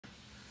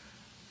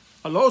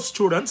Hello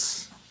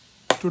students,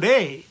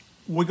 today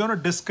we're going to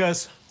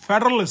discuss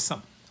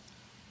federalism.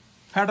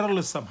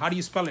 Federalism, how do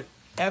you spell it?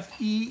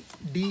 Federalism,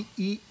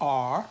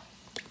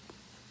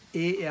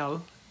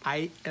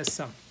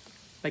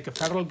 like a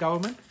federal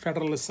government,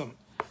 federalism.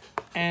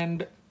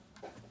 And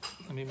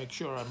let me make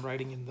sure I'm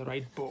writing in the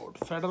right board.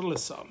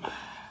 Federalism.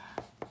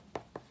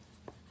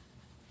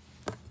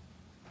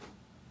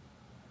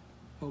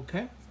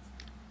 Okay,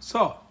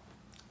 so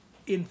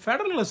in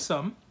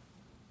federalism,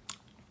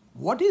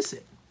 what is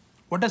it?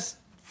 What does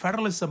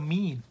federalism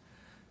mean?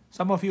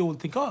 Some of you will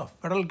think, oh,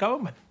 federal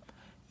government.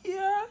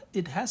 Yeah,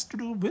 it has to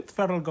do with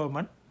federal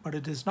government, but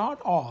it is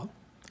not all.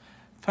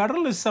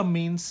 Federalism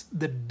means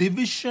the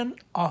division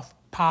of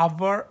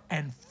power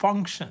and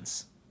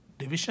functions.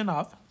 Division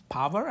of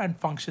power and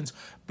functions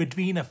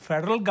between a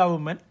federal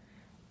government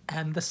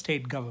and the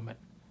state government.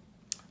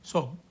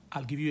 So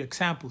I'll give you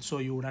examples so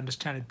you would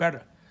understand it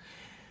better.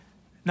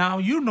 Now,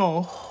 you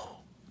know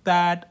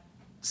that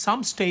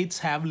some states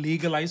have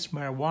legalized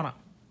marijuana.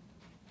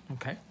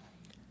 Okay,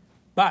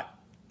 but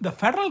the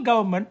federal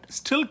government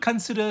still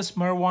considers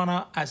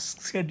marijuana as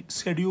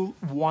Schedule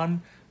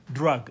 1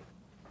 drug.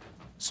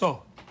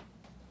 So,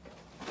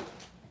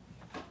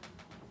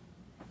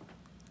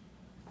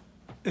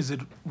 is it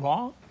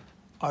wrong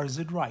or is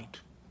it right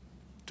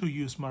to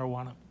use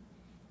marijuana?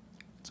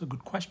 It's a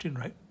good question,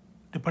 right?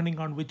 Depending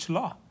on which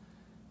law.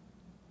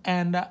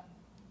 And,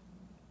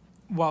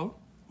 well,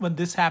 when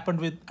this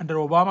happened under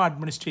Obama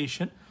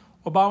administration,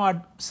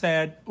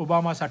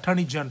 Obama's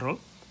Attorney General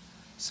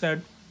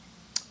said,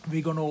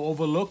 we're going to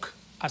overlook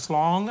as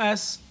long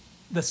as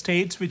the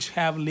states which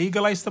have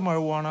legalized the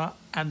marijuana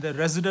and the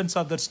residents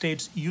of the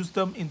states use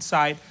them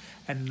inside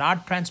and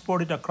not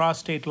transport it across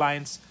state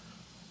lines.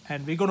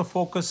 And we're going to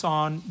focus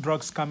on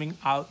drugs coming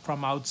out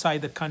from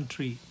outside the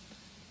country.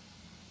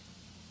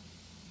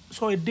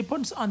 So it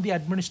depends on the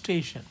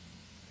administration.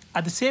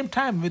 At the same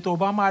time, with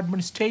Obama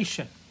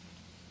administration,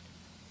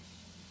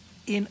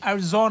 in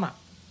Arizona,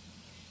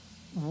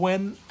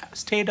 when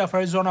state of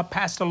Arizona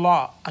passed a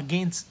law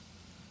against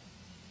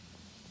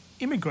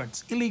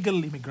immigrants,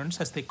 illegal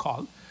immigrants as they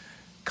call,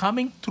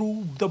 coming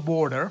through the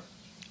border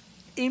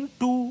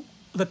into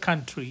the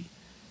country,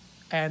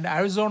 and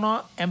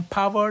Arizona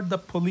empowered the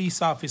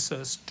police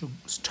officers to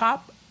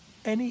stop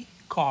any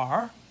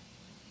car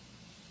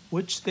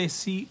which they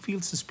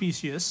feel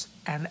suspicious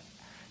and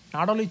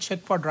not only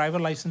check for driver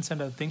license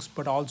and other things,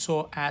 but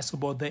also ask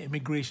about the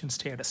immigration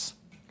status.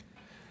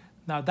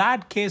 Now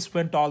that case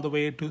went all the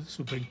way to the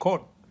Supreme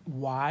Court.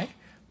 Why?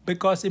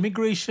 Because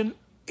immigration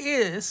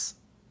is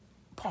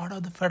part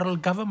of the federal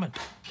government,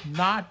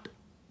 not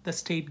the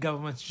state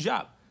government's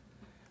job,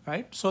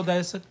 right? So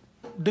there's a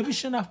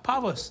division of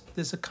powers.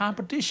 There's a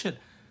competition.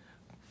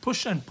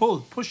 Push and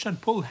pull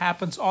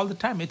happens all the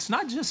time. It's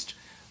not just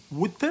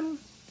within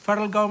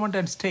federal government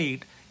and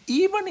state.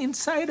 Even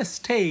inside a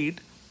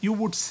state, you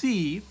would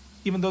see,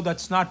 even though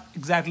that's not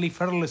exactly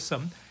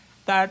federalism,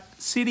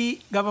 that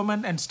city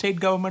government and state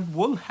government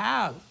will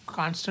have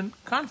constant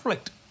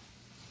conflict.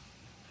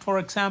 For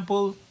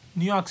example,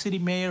 New York City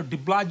Mayor de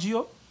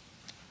Blasio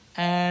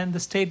and the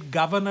state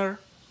governor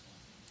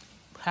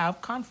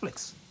have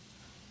conflicts.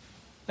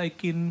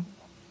 Like in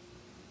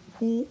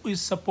who is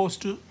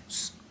supposed to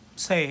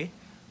say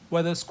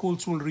whether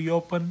schools will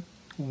reopen,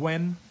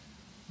 when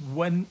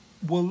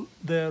will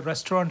the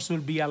restaurants will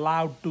be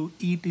allowed to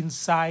eat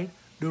inside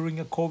during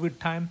a COVID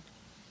time.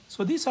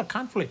 So these are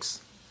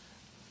conflicts.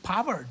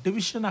 Power,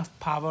 division of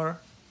power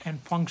and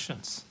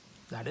functions.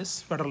 That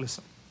is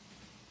federalism.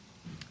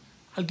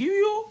 I'll give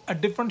you a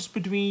difference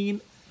between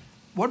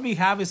what we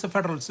have is a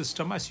federal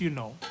system, as you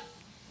know.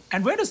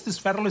 And where does this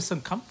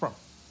federalism come from?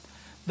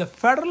 The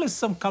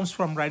federalism comes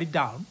from, write it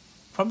down,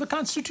 from the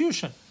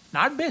Constitution.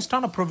 Not based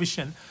on a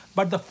provision,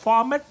 but the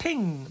format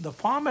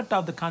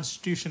of the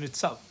Constitution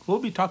itself. We'll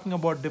be talking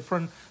about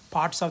different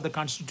parts of the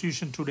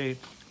Constitution today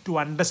to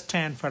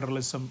understand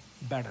federalism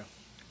better.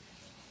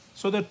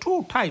 So there are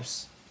two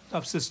types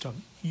of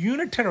system: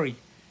 unitary,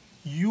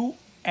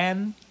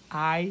 U-N-I-T-A-R-Y,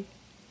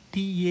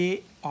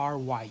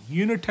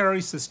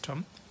 unitary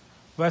system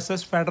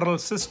versus federal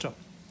system.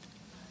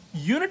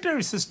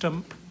 Unitary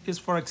system is,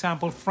 for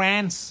example,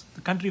 France,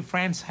 the country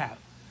France have,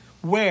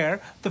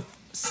 where the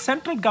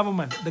central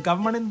government, the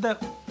government in the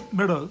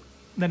middle,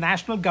 the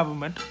national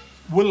government,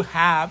 will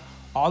have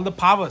all the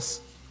powers.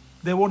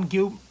 They won't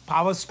give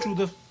powers to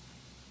the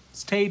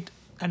state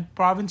and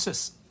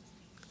provinces.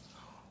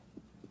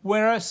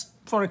 Whereas,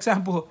 for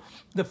example,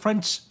 the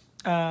French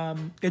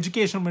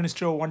education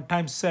minister one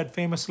time said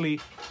famously,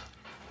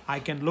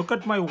 I can look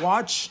at my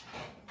watch.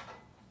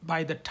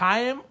 By the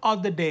time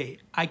of the day,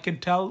 I can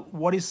tell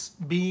what is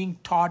being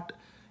taught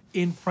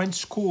in French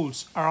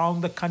schools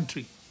around the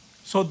country.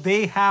 So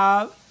they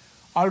have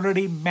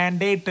already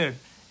mandated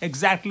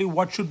exactly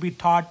what should be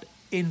taught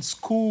in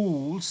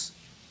schools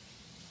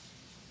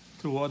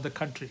throughout the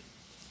country.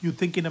 You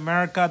think in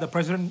America, the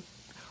president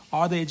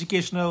or the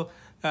educational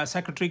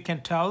secretary can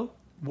tell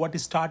what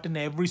is taught in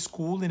every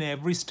school in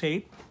every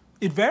state?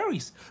 It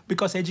varies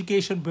because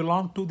education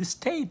belongs to the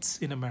states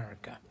in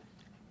America.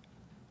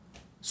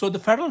 So the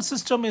federal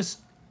system is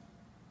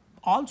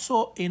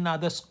also in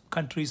other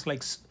countries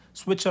like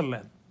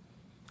Switzerland,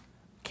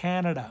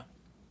 Canada,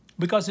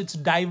 because it's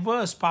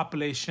diverse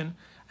population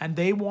and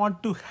they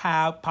want to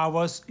have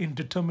powers in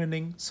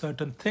determining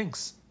certain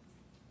things.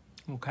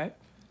 Okay?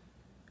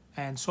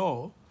 And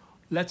so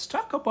let's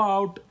talk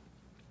about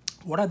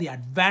what are the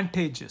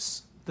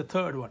advantages. The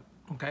third one.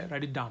 Okay,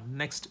 write it down.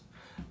 Next,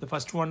 the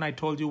first one I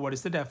told you what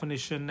is the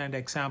definition and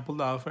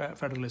example of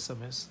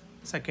federalism is.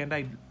 Second,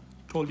 I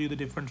told you the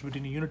difference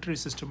between a unitary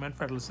system and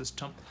federal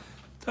system.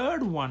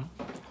 Third one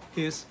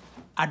is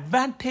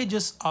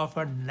advantages of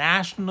a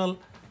national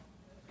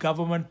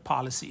government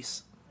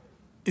policies.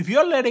 If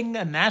you're letting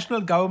a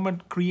national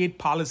government create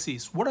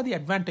policies, what are the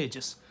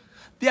advantages?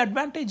 The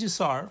advantages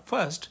are,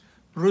 first,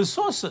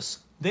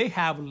 resources. They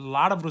have a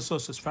lot of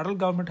resources. Federal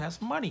government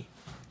has money.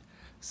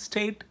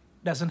 State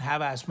doesn't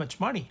have as much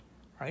money,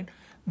 right?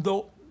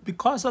 Though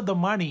because of the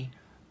money,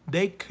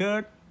 they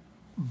could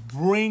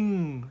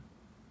bring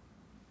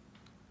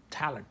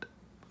talent,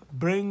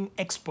 bring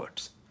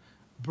experts,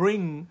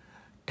 bring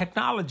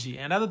technology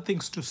and other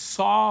things to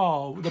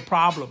solve the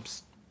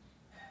problems.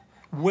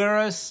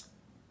 Whereas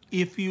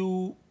if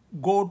you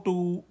go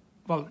to,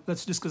 well,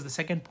 let's discuss the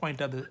second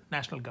point of the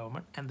national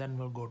government and then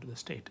we'll go to the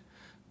state.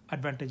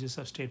 Advantages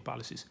of state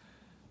policies.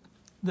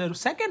 The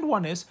second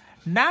one is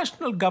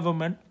national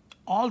government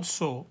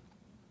also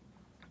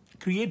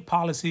create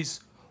policies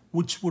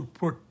which would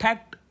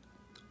protect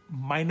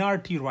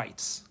minority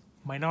rights.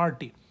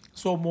 Minority.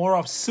 So more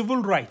of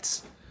civil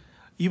rights.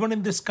 Even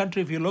in this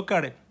country, if you look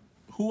at it,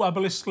 who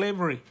abolished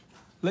slavery?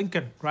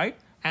 Lincoln, right?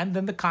 And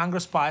then the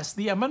Congress passed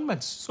the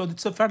amendments. So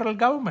it's a federal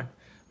government,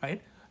 right?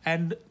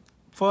 And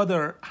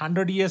further,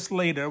 100 years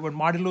later, when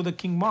Martin Luther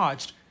King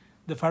marched,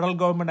 the federal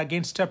government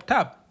again stepped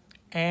up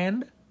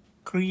and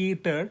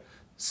created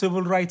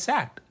Civil Rights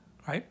Act,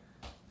 right?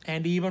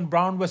 And even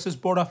Brown versus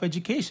Board of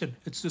Education.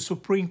 It's the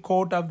Supreme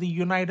Court of the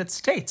United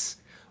States,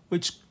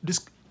 which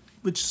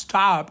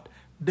stopped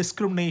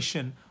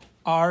discrimination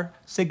or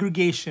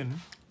segregation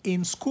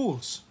in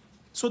schools.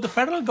 So the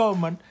federal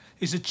government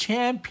is a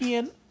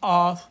champion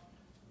of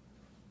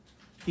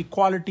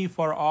equality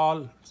for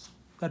all.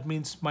 That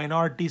means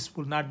minorities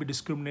will not be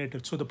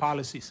discriminated. So the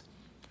policies.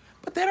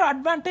 But there are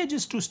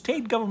advantages to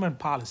state government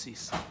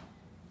policies.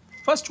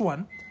 First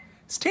one,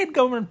 state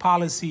government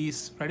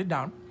policies, write it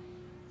down.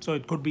 So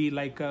it could be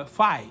like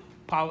 4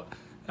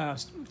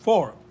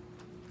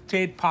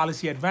 state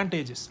policy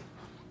advantages.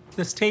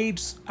 The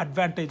state's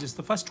advantages,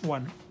 the first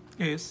one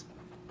is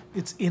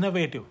it's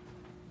innovative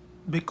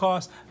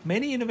because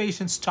many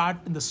innovations start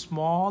in the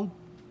small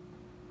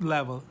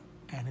level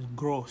and it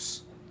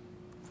grows.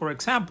 For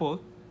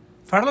example,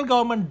 federal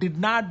government did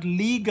not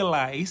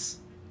legalize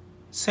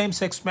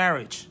same-sex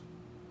marriage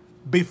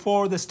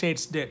before the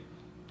states did.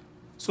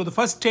 So the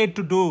first state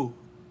to do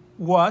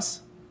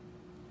was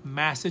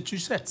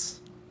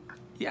Massachusetts.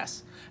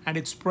 Yes, and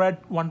it spread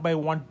one by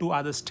one to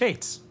other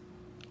states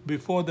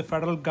before the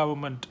federal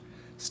government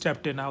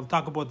stepped in. I'll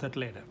talk about that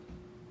later.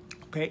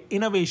 Okay,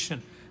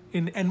 innovation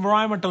in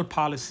environmental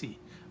policy.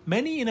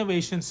 Many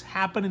innovations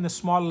happen in a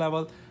small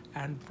level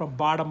and from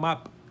bottom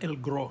up, it'll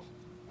grow.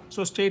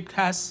 So state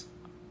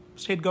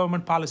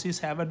government policies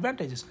have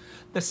advantages.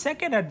 The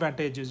second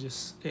advantage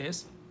is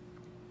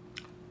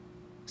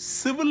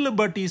civil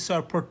liberties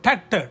are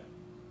protected.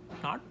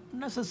 Not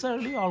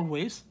necessarily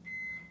always,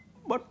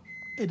 but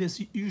it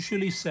is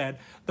usually said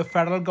the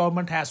federal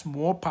government has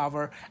more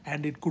power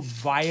and it could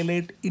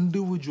violate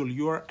individual,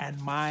 your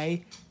and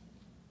my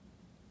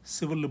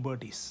civil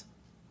liberties,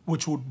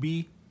 which would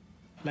be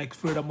like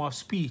freedom of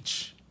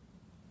speech,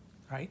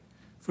 right?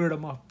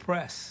 Freedom of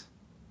press,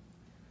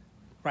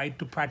 right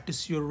to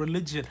practice your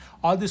religion.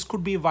 All this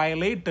could be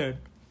violated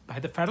by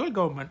the federal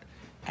government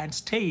and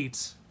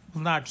states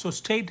will not. So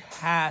state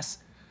has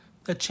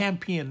the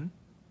champion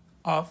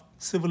of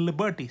civil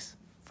liberties.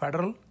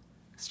 Federal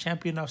is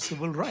champion of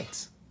civil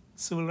rights.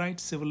 Civil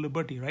rights, civil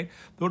liberty, right?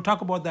 We'll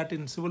talk about that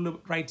in civil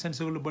rights and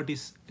civil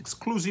liberties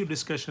exclusive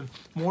discussion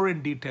more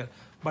in detail.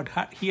 But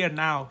here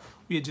now,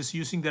 we are just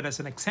using that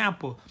as an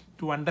example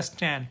to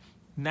understand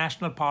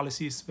national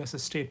policies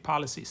versus state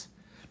policies.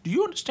 Do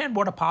you understand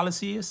what a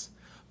policy is?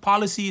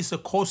 Policy is a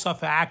course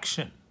of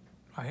action,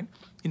 right?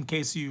 In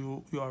case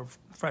you are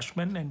a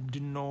freshman and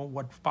didn't know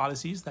what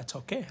policy is, that's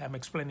okay. I'm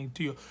explaining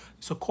to you.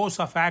 It's a course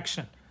of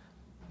action.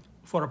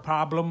 For a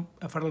problem,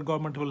 a federal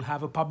government will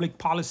have a public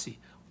policy.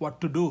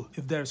 What to do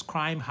if there's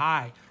crime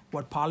high?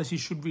 What policy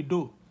should we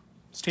do?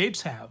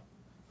 States have,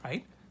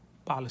 right,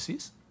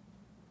 policies.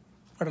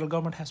 Federal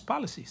government has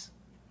policies.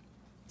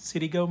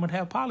 City government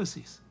have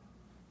policies.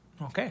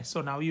 Okay,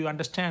 so now you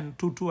understand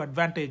two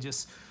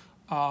advantages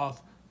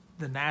of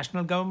the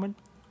national government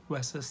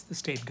versus the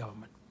state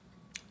government.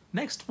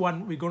 Next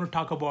one we're going to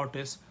talk about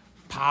is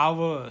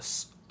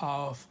powers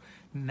of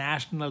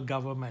national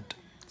government.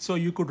 So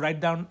you could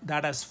write down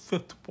that as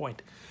 5th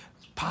point.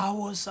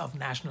 Powers of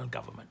national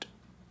government.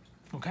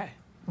 Okay,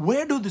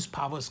 where do these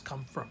powers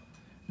come from?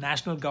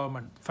 national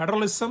government.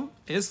 Federalism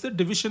is the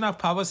division of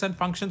powers and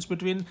functions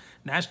between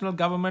national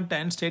government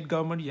and state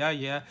government.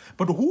 Yeah.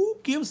 But who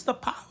gives the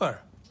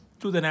power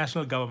to the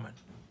national government?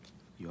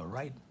 You're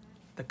right.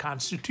 The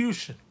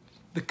Constitution.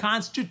 The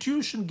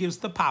Constitution gives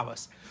the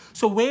powers.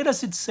 So where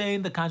does it say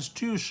in the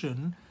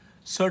Constitution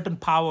certain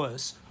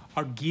powers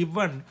are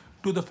given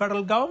to the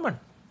federal government?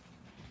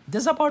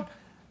 This is about,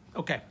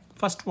 okay,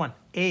 first one,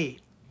 A.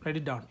 Write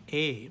it down.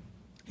 A.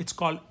 It's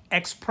called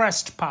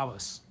expressed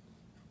powers.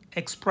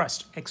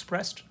 Expressed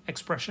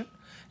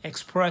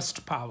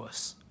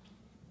powers.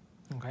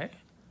 Okay.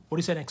 What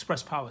is an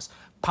expressed powers?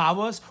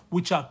 Powers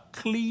which are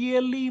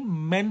clearly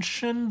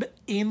mentioned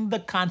in the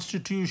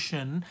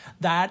Constitution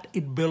that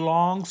it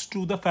belongs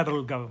to the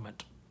federal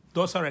government.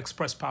 Those are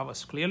expressed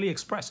powers, clearly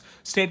expressed.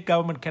 State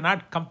government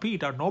cannot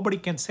compete, or nobody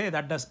can say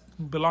that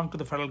doesn't belong to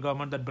the federal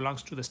government, that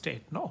belongs to the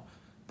state. No,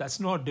 that's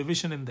no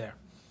division in there.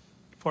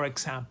 For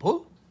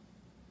example,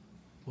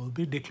 we'll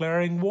be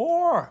declaring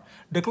war.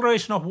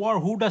 Declaration of war,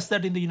 who does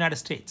that in the United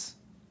States?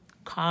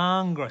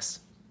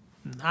 Congress.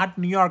 Not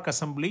New York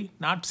Assembly,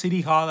 not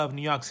City Hall of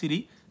New York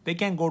City. They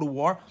can't go to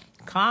war.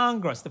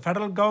 Congress, the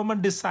federal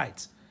government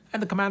decides.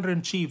 And the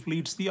commander-in-chief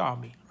leads the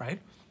army, right?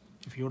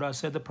 If you would have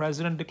said the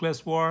president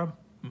declares war,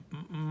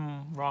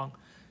 wrong.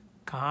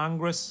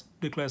 Congress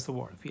declares the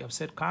war. If you have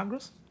said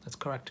Congress, that's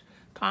correct.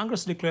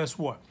 Congress declares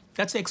war.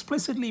 That's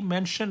explicitly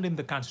mentioned in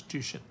the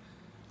Constitution.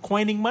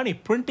 Coining money,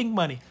 printing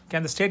money.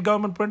 Can the state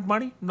government print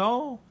money?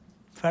 No.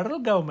 Federal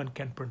government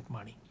can print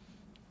money.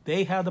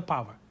 They have the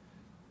power.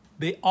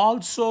 They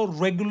also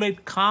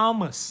regulate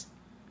commerce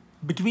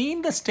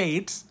between the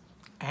states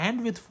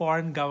and with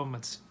foreign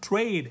governments.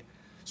 Trade.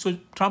 So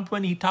Trump,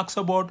 when he talks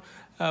about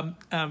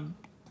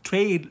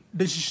trade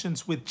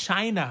decisions with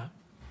China,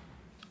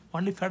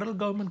 only federal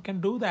government can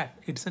do that.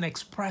 It's an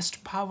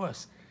expressed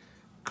powers,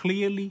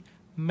 clearly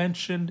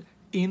mentioned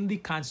in the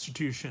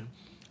Constitution.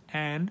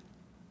 And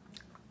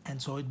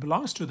so it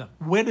belongs to them.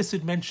 Where is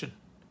it mentioned?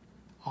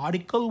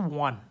 Article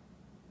 1.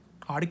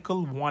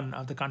 Article 1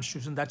 of the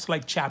Constitution. That's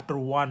like chapter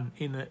 1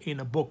 in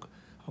a book,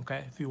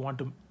 okay, if you want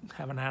to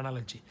have an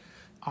analogy.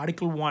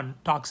 Article 1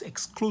 talks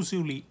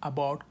exclusively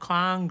about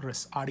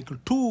Congress. Article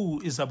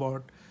 2 is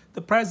about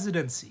the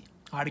presidency.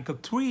 Article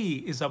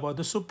 3 is about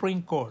the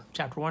Supreme Court.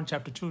 Chapter 1,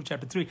 Chapter 2,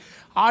 Chapter 3.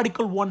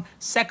 Article 1,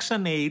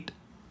 Section 8,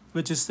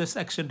 which is the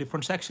section,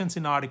 different sections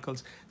in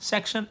articles.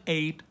 Section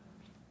 8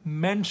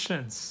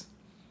 mentions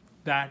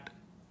that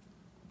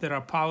there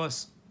are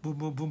powers,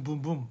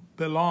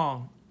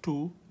 belong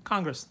to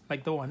Congress,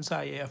 like the ones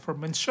I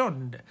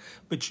aforementioned,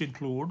 which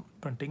include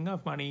printing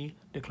of money,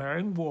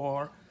 declaring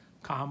war,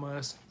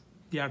 commerce,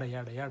 yada,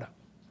 yada, yada.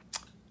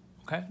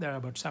 Okay, there are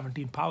about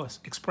 17 powers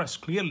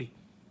expressed clearly.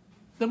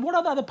 Then what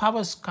are the other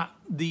powers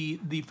the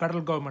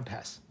federal government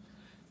has?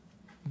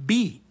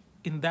 B,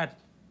 in that,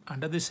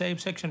 under the same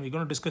section, we're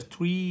going to discuss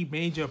 3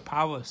 major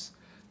powers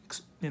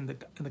in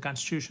the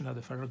Constitution of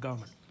the federal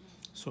government.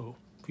 So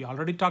we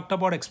already talked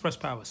about express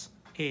powers.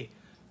 A.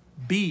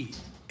 B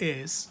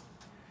is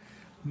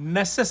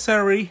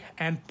necessary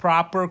and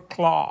proper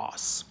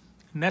clause.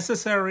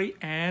 Necessary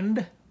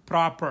and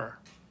proper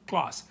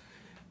clause.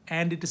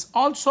 And it is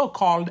also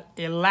called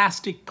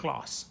elastic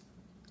clause.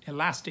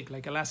 Elastic,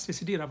 like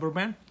elasticity, rubber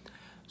band.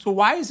 So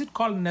why is it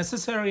called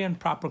necessary and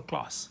proper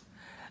clause?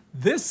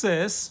 This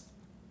is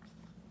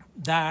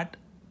that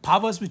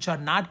powers which are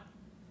not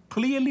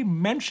clearly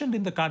mentioned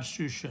in the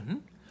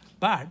Constitution,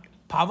 but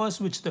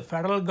powers which the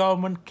federal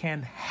government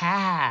can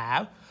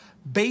have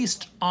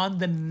based on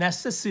the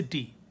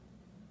necessity.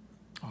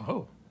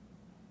 Oh,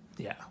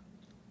 yeah.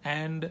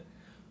 And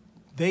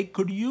they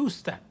could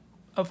use that.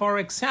 For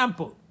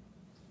example,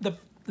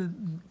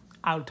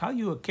 I'll tell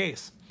you a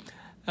case.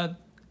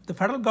 The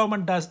federal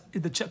government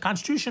the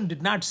Constitution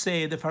did not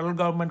say the federal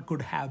government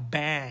could have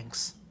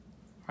banks,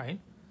 right?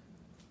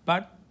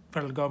 But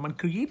federal government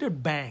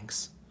created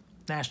banks,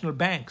 national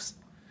banks.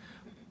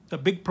 The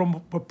big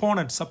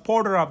proponent,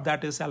 supporter of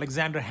that is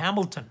Alexander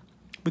Hamilton,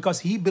 because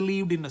he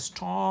believed in a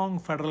strong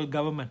federal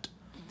government.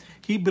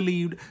 He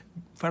believed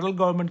federal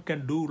government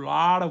can do a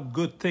lot of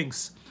good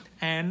things,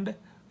 and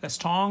a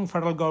strong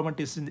federal government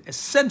is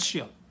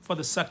essential for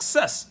the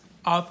success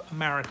of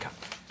America.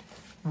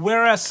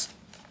 Whereas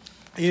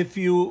if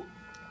you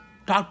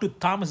talk to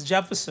Thomas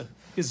Jefferson,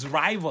 his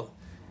rival,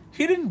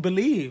 he didn't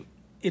believe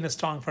in a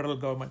strong federal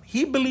government.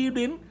 He believed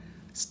in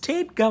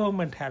state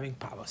government having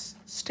powers,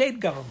 state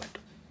government,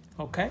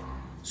 okay?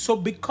 So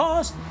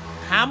because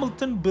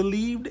Hamilton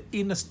believed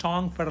in a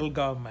strong federal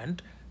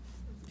government,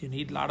 you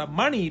need a lot of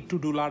money to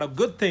do a lot of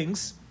good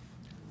things.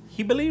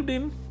 He believed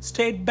in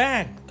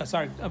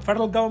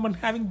federal government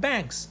having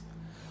banks.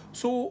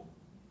 So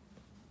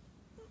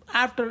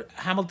after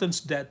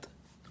Hamilton's death,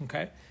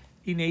 okay,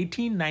 in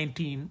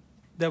 1819,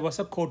 there was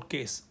a court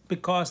case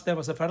because there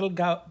was a federal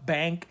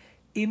bank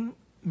in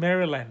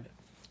Maryland,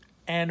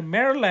 and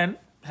Maryland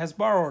has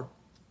borrowed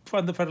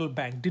from the federal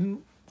bank,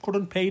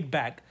 couldn't pay it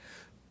back.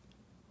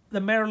 The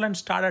Maryland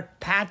started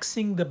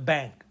taxing the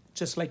bank,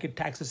 just like it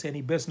taxes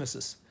any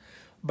businesses.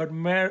 But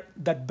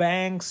that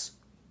bank's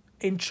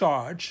in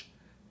charge,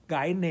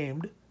 guy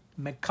named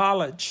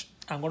McCulloch.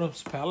 I'm going to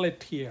spell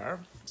it here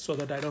so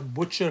that I don't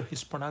butcher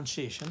his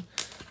pronunciation.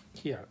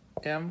 Here,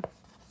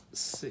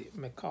 M-C,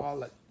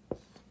 McCulloch,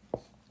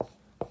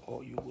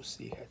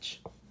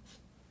 O-U-C-H.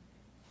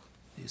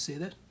 Do you see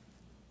that?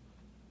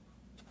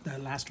 The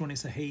last one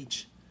is a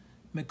H.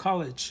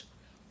 McCulloch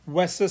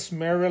versus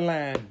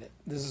Maryland.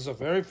 This is a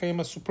very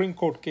famous Supreme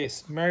Court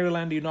case.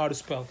 Maryland, you know how to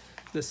spell.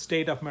 The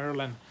state of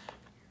Maryland.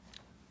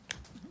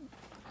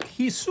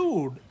 He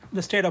sued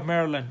the state of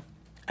Maryland,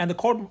 and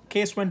the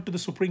case went to the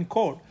Supreme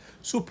Court.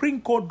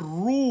 Supreme Court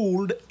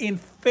ruled in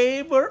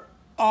favor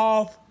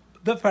of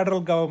the federal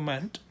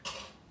government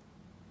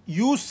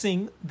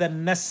using the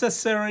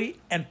necessary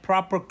and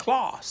proper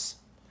clause,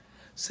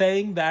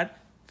 saying that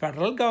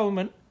federal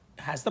government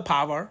has the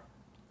power,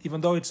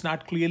 even though it's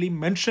not clearly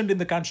mentioned in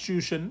the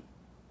Constitution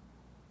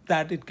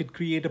that it could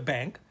create a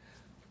bank,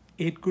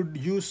 it could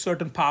use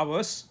certain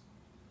powers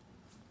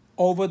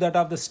over that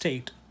of the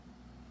state.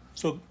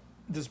 So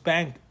this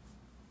bank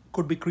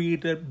could be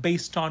created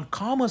based on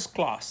commerce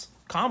clause.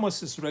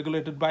 Commerce is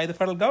regulated by the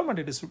federal government.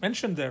 It is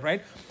mentioned there,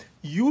 right?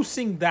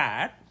 Using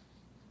that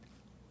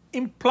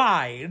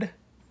implied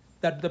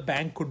that the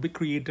bank could be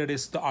created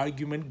is the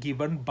argument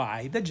given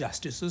by the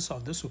justices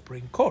of the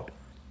Supreme Court.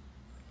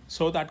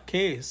 So that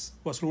case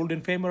was ruled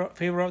in favor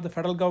of the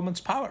federal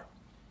government's power.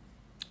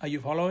 Are you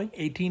following?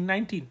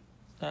 1819.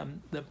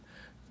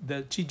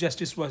 The Chief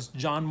Justice was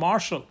John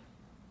Marshall.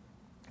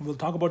 We'll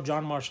talk about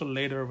John Marshall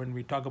later when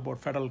we talk about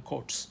federal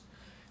courts.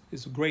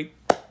 There's a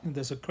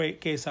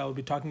great case I will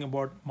be talking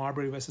about,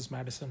 Marbury versus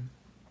Madison,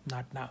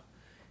 not now.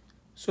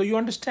 So you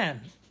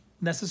understand,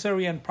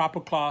 necessary and proper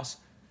clause,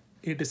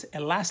 it is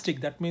elastic.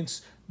 That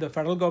means the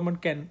federal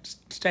government can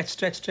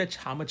stretch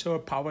how much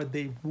of power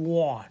they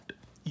want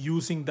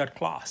using that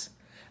clause.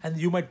 And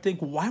you might think,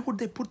 why would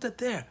they put that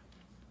there?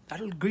 That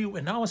will give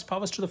enormous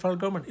powers to the federal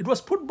government. It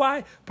was put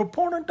by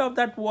proponent of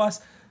that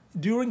was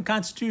during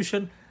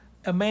Constitution,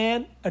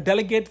 a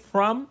delegate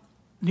from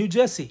New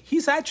Jersey.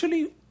 He's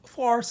actually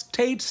for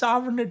state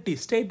sovereignty,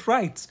 state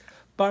rights,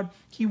 but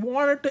he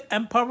wanted to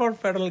empower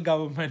federal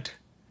government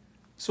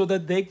so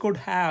that they could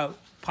have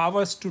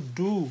powers to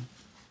do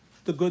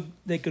the good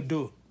they could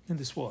do in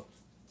this world.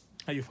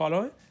 Are you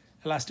following?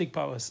 Elastic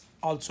powers,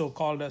 also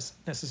called as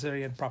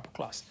necessary and proper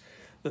clause.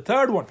 The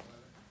third one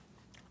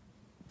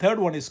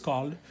is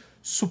called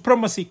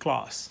supremacy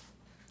clause.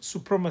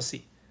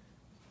 Supremacy.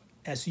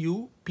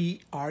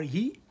 S-U-P-R-E-M-A-C-Y.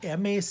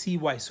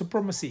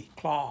 Supremacy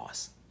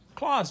clause.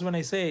 Clause, when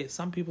I say,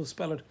 some people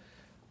spell it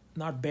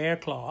not bear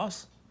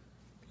clause,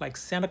 like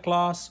Santa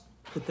Claus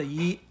with the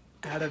E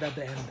added at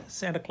the end.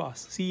 Santa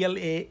Claus.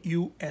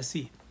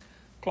 C-L-A-U-S-E.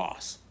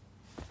 Clause.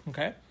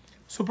 Okay?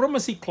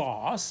 Supremacy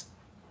clause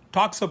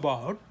talks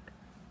about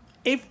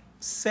if,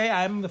 say,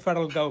 I'm the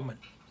federal government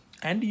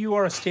and you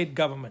are a state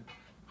government,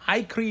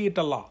 I create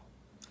a law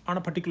on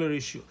a particular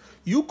issue.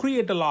 You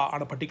create a law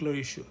on a particular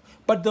issue.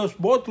 But those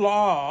both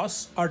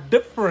laws are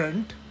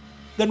different,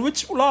 then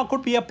which law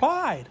could be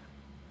applied?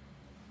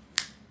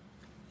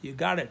 You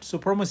got it.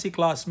 Supremacy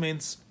clause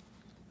means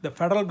the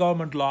federal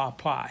government law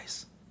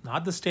applies,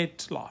 not the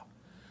state's law.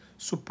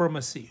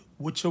 Supremacy,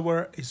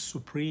 whichever is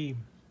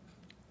supreme.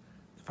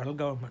 The federal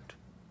government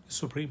is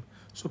supreme.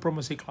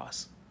 Supremacy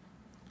clause.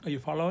 Are you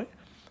following?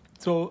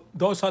 So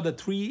those are the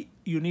three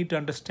you need to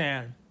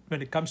understand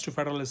when it comes to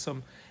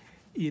federalism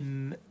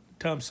in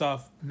terms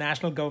of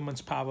national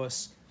government's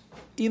powers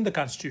in the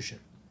Constitution.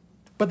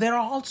 But there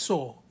are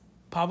also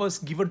powers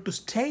given to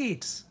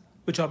states,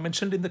 which are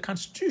mentioned in the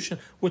Constitution,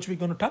 which we're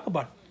going to talk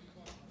about.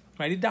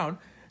 Write it down.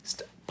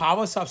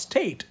 Powers of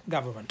state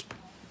government.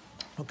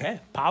 Okay,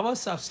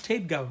 powers of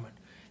state government.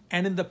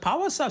 And in the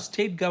powers of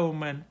state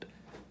government,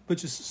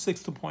 which is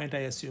sixth point, I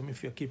assume,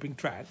 if you're keeping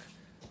track,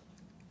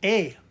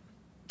 A,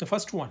 the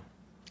first one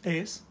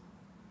is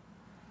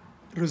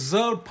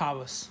reserved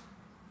powers.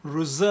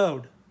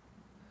 Reserved.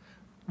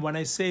 When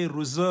I say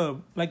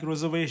reserved, like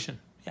reservation,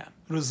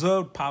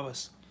 reserved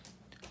powers.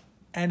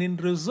 And in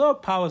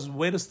reserved powers,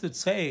 where does it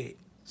say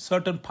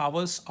certain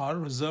powers are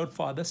reserved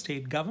for the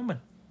state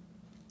government?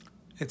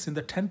 It's in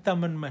the 10th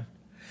Amendment.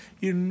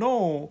 You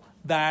know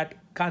that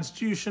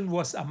Constitution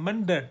was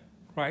amended,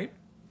 right?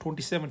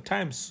 27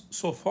 times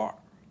so far.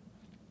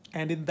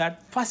 And in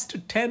that first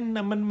 10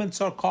 amendments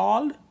are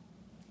called,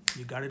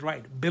 you got it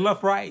right, Bill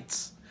of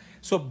Rights.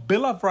 So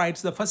Bill of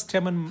Rights, the first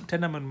 10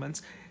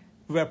 amendments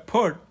were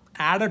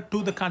added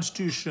to the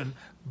Constitution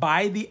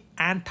by the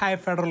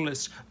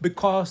anti-federalists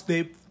because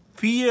they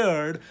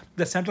feared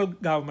the central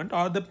government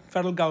or the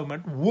federal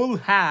government will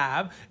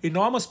have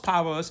enormous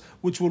powers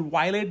which will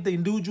violate the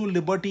individual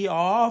liberty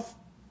of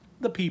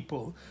the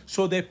people.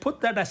 So they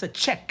put that as a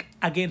check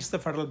against the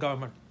federal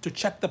government, to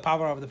check the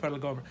power of the federal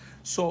government.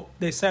 So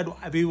they said,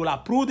 we will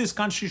approve this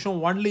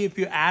Constitution only if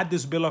you add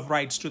this Bill of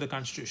Rights to the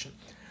Constitution.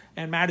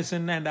 And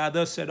Madison and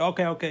others said,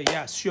 okay,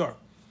 yeah, sure.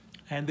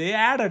 And they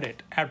added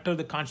it after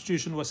the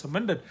Constitution was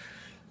amended.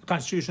 The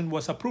Constitution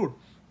was approved.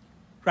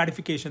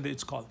 Ratification,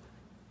 it's called.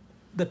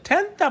 The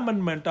 10th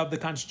Amendment of the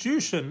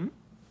Constitution,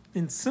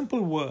 in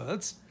simple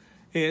words,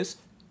 is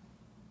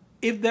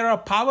if there are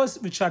powers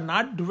which are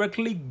not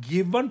directly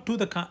given to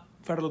the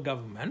federal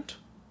government,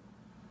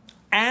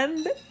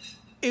 and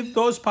if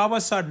those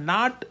powers are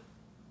not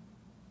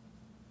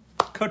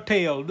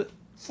curtailed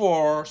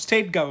for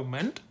state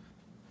government,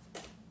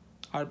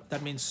 or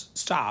that means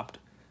stopped,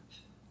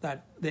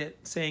 that they're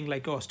saying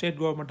like, oh, state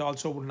government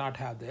also will not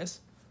have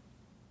this,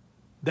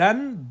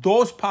 then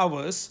those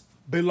powers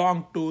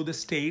belong to the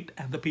state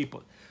and the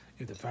people.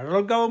 If the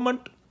federal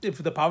government, if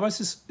the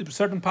powers is, if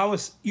certain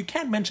powers, you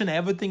can't mention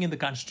everything in the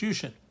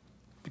Constitution,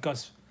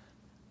 because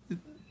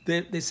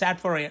they sat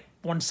for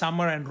one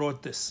summer and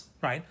wrote this,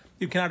 right?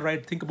 You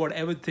cannot think about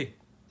everything.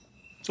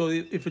 So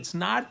if it's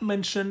not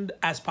mentioned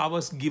as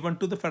powers given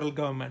to the federal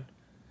government,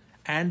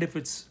 and if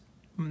it's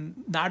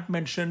not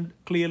mentioned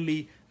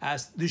clearly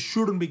as this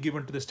shouldn't be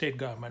given to the state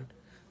government,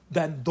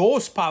 then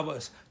those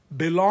powers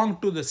belong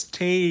to the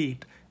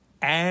state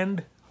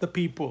and the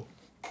people.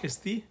 Is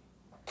the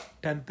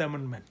 10th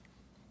Amendment.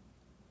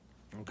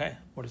 Okay,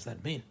 what does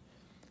that mean?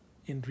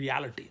 In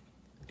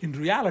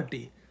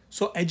reality,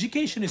 so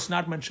education is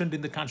not mentioned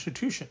in the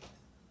Constitution.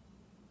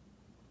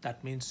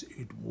 That means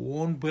it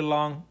won't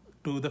belong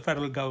to the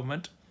federal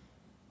government,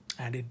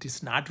 and it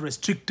is not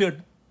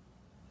restricted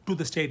to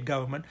the state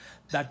government.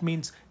 That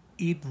means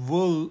it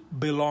will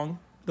belong,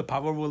 the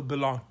power will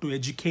belong to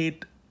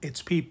educate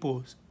its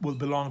people, will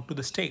belong to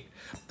the state.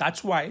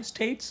 That's why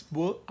states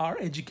are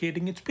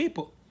educating its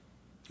people.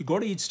 You go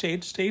to each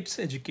state, states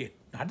educate,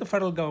 not the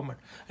federal government.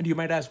 And you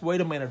might ask,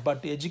 wait a minute,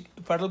 but the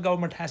federal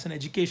government has an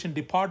education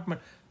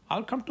department.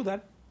 I'll come to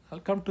that.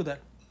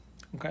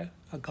 Okay,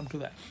 I'll come to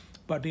that.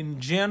 But in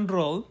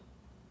general,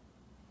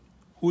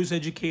 who is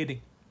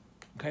educating?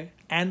 Okay,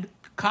 and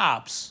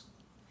cops.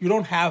 You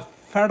don't have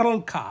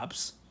federal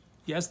cops.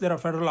 Yes, there are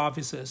federal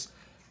officers,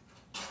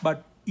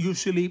 but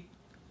usually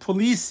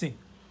policing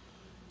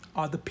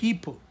are the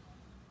people.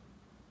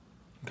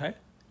 Okay,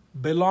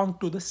 belong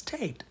to the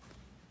state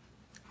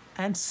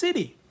and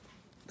city.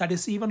 That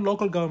is even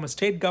local government.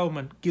 State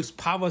government gives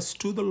powers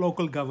to the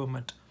local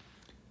government.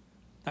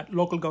 That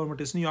local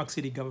government is New York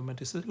City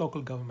government, is the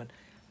local government.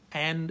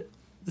 And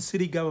the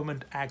city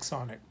government acts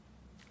on it.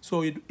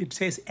 So it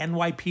says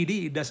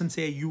NYPD, it doesn't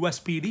say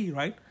USPD,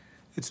 right?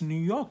 It's New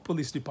York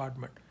Police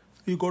Department.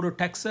 You go to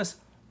Texas,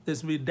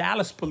 there's the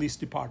Dallas Police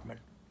Department,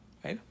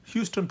 right?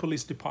 Houston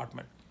Police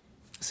Department.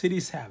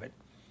 Cities have it,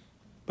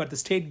 but the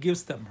state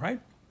gives them, right?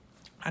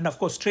 And of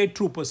course, state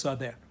troopers are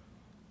there.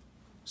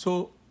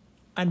 So,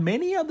 and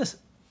many of the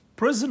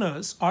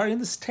prisoners are in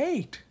the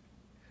state.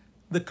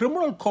 The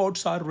criminal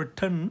codes are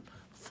written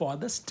for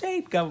the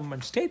state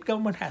government. State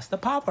government has the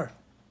power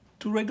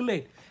to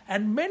regulate.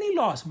 And many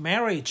laws,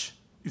 marriage,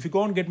 if you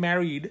go and get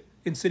married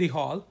in City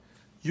Hall,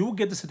 you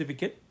get the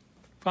certificate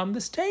from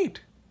the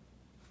state,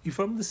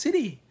 from the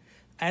city,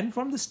 and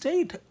from the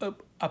state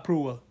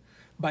approval.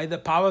 By the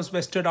powers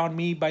vested on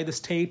me by the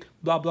state,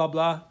 blah, blah,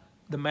 blah,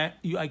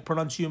 I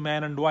pronounce you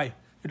man and wife.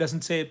 It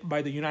doesn't say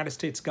by the United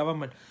States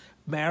government.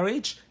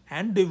 Marriage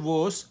and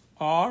divorce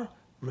are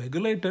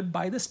regulated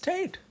by the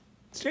state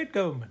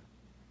government.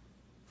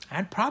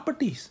 And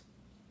properties.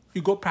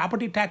 You go,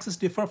 property taxes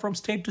differ from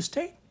state to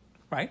state,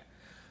 right?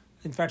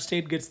 In fact,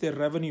 state gets their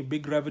revenue,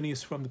 big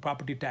revenues from the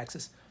property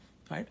taxes,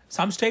 right?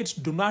 Some states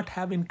do not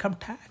have income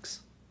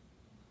tax.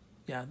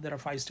 Yeah, there are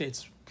 5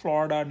 states,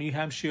 Florida, New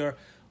Hampshire,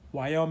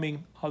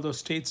 Wyoming, all those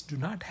states do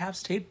not have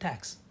state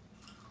tax.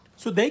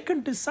 So they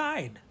can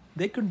decide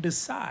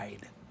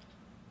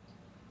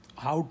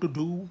how to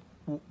do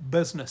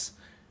business.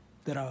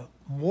 There are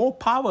more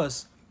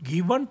powers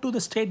given to the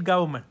state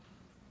government.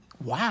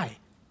 Why?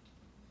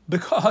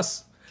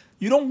 Because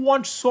you don't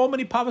want so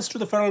many powers to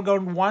the federal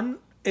government. One,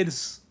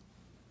 it's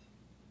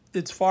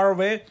far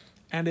away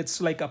and it's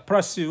like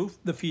oppressive,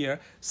 the fear.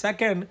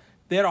 Second,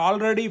 they're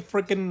already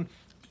freaking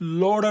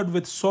loaded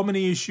with so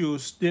many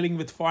issues dealing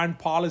with foreign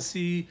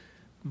policy,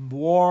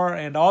 war,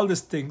 and all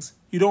these things.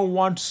 You don't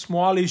want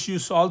small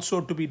issues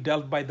also to be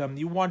dealt by them.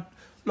 You want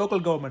local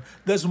government.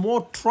 There's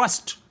more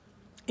trust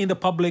in the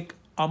public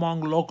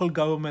among local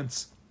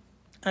governments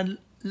and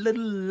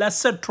little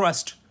lesser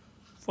trust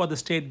for the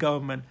state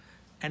government.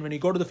 And when you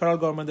go to the federal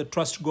government, the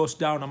trust goes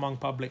down among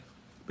public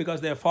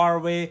because they're far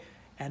away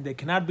and they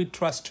cannot be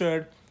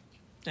trusted.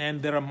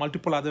 And there are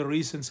multiple other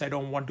reasons I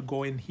don't want to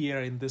go in here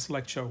in this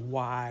lecture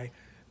why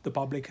the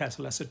public has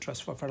lesser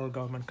trust for federal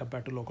government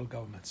compared to local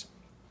governments.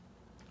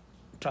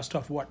 Trust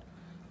of what?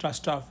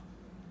 Trust of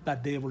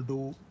that they will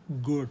do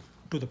good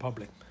to the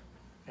public.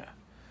 Yeah.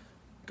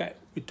 Okay,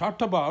 we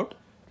talked about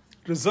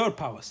reserve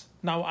powers.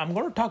 Now I'm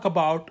going to talk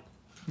about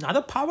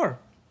another power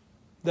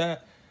the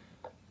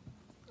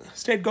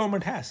state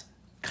government has.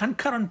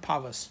 Concurrent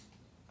powers.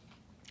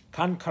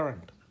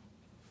 Concurrent.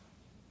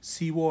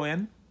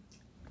 C-O-N,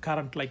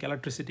 current like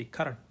electricity,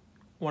 current.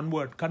 One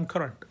word,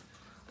 concurrent.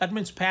 That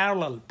means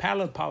parallel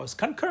powers.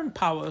 Concurrent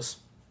powers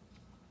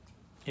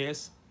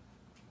is,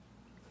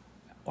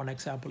 one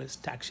example is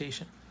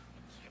taxation.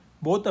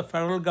 Both the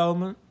federal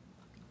government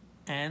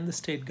and the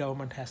state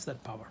government has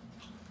that power.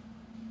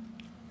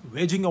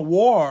 Waging a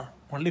war,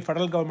 only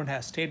federal government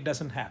has, state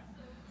doesn't have.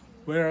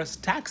 Whereas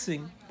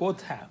taxing,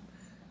 both have.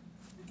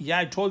 Yeah,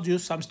 I told you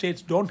some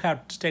states don't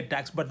have state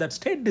tax, but that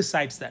state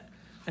decides that.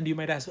 And you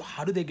might ask,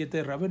 how do they get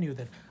their revenue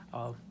then?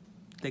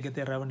 They get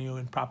their revenue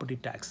in property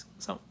tax.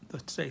 So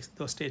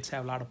those states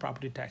have a lot of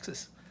property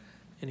taxes.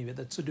 Anyway,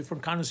 that's a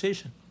different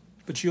conversation.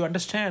 But you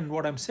understand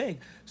what I'm saying.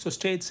 So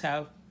states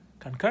have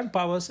concurrent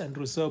powers and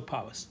reserve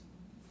powers.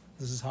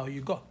 This is how you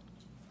go.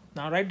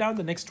 Now write down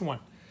the next one.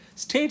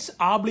 States'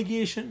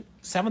 obligation,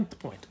 seventh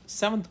point,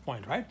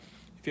 right?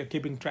 If you're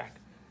keeping track.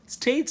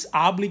 States'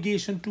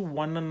 obligation to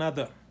one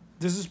another.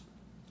 This is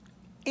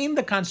in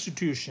the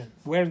Constitution.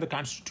 Where in the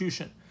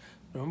Constitution?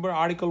 Remember,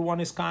 Article 1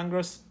 is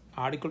Congress.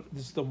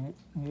 This is the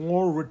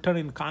more written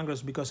in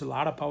Congress because a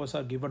lot of powers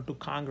are given to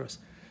Congress,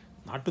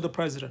 not to the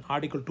president.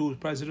 Article 2 is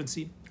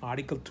presidency.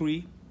 Article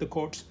 3, the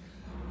courts.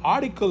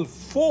 Article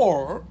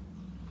 4,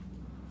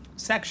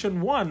 Section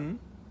 1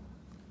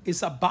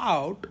 is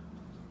about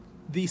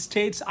the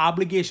state's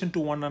obligation to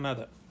one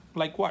another.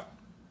 Like what?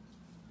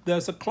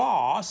 There's a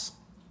clause,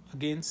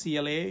 again,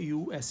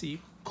 CLAUSE,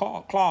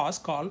 clause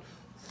called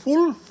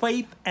full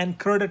faith and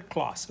credit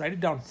clause. Write it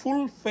down,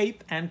 full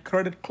faith and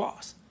credit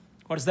clause.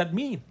 What does that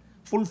mean?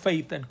 Full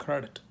faith and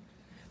credit.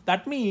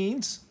 That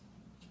means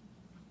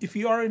if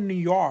you are in New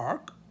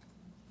York,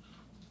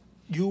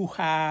 you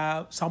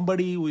have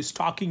somebody who is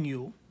stalking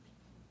you,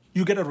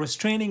 you get a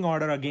restraining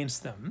order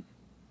against them,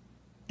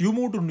 you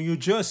move to New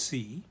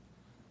Jersey,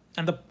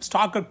 and the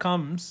stalker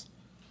comes,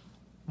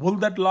 will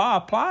that law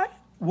apply?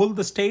 Will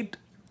the state,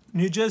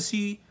 New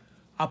Jersey,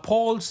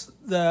 upholds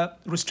the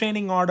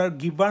restraining order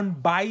given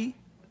by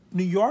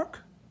New York?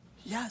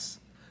 Yes,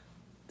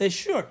 they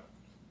should.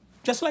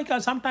 Just like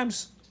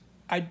sometimes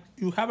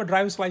you have a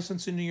driver's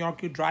license in New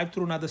York, you drive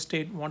through another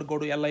state, you want to go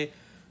to LA,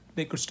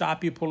 they could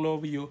stop you, pull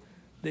over you,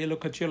 they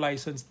look at your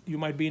license, you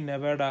might be in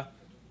Nevada,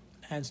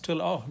 and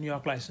still, oh, New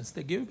York license,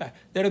 they give you back.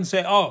 They don't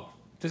say, oh,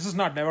 this is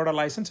not Nevada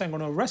license, I'm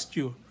going to arrest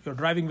you, you're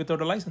driving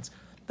without a license.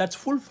 That's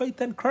full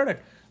faith and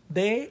credit.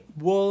 They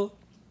will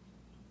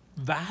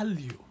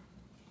value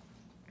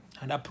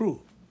and approve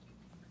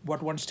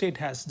what one state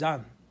has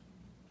done.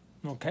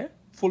 Okay?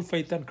 Full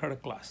faith and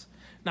credit clause.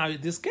 Now,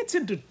 this gets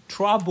into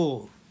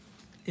trouble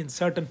in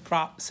certain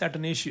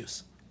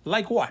issues.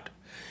 Like what?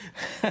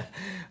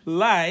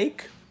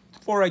 Like,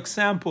 for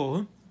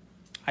example,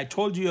 I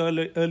told you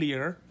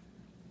earlier,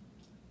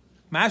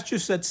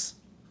 Massachusetts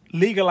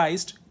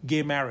legalized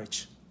gay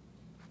marriage,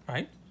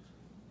 right?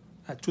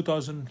 At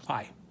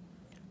 2005.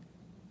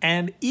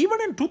 And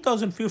even in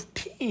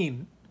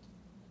 2015,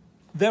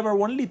 there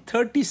were only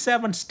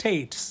 37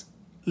 states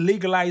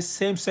legalized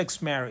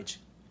same-sex marriage,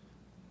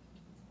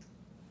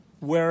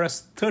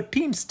 whereas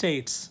 13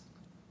 states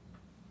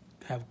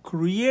have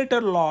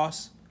created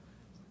laws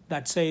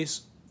that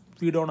says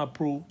we don't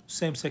approve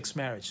same-sex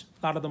marriage.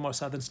 A lot of them are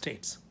southern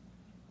states,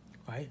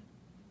 right?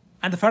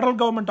 And the federal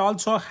government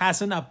also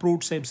hasn't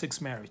approved same-sex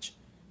marriage.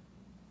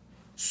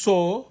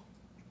 So,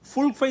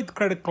 full faith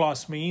credit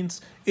clause means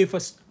if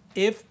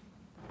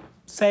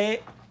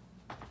say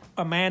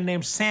a man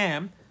named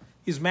Sam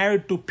is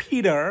married to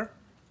Peter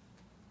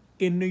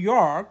in New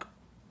York,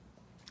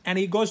 and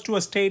he goes to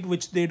a state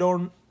which they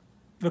don't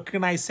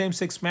recognize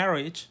same-sex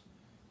marriage,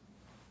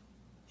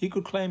 he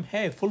could claim,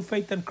 hey, full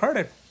faith and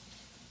credit.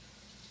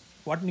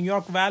 What New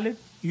York valid?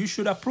 You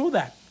should approve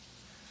that,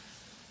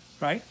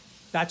 right?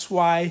 That's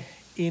why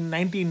in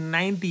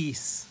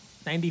 1990s,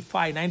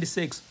 95,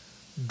 96,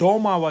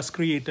 DOMA was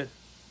created,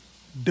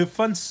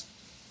 Defense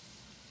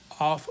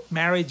of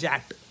Marriage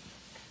Act,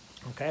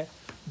 okay?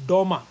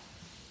 DOMA.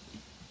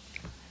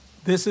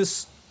 This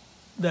is,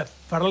 the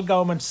federal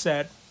government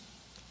said,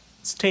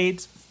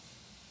 states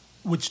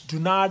which do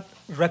not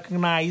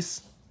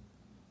recognize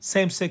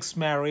same-sex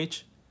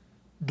marriage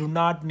do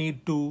not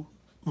need to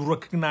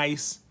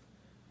recognize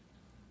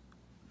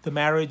the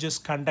marriages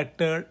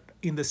conducted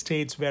in the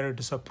states where it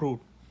is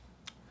approved.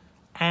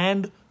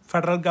 And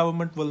federal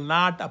government will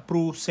not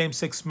approve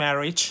same-sex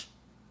marriage.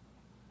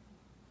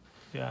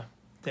 Yeah,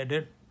 they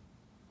did.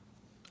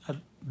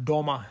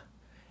 DOMA.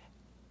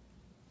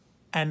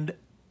 And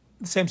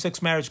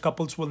same-sex marriage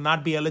couples will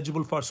not be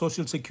eligible for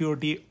Social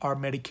Security or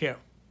Medicare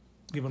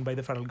given by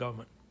the federal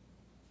government.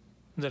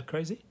 Is that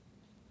crazy?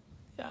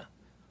 Yeah.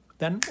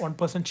 Then one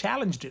person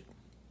challenged it.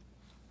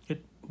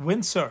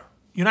 Windsor,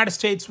 United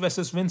States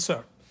versus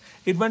Windsor.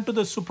 It went to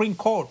the Supreme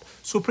Court.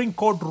 Supreme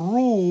Court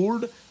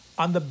ruled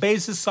on the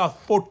basis of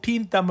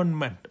 14th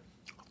Amendment.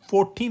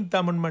 14th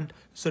Amendment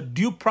is a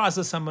due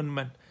process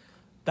amendment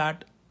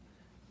that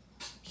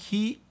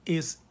he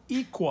is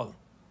equal.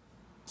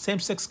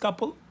 Same-sex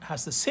couple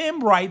has the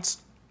same rights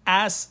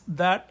as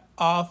that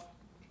of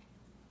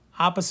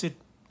opposite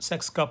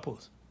sex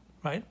couples,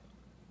 right?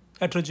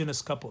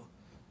 Heterogeneous couple.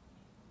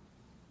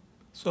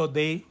 So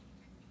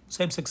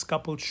same-sex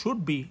couple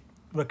should be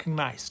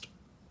recognized.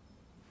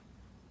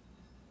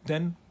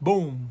 Then,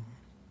 boom.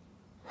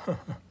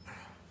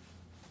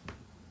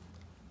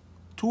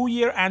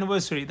 2-year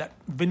anniversary that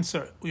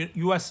Windsor,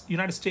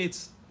 United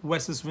States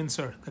versus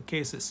Windsor, the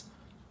cases.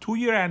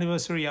 2-year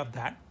anniversary of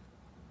that,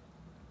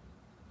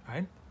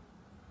 right?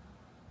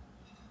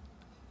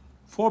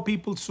 4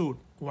 people sued.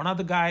 one of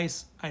the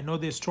guys, I know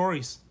their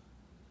stories.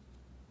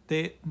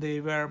 They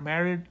were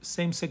married,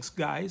 same-sex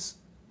guys,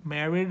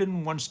 married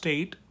in one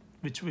state,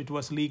 which it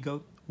was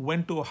legal,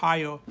 went to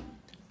Ohio,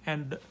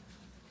 and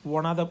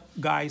one of the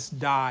guys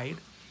died,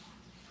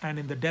 and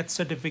in the death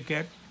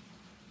certificate,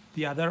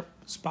 the other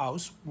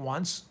spouse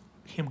wants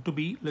him to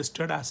be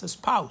listed as a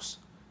spouse.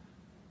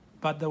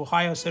 But the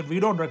Ohio said,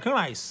 we don't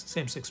recognize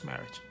same-sex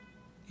marriage.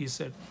 He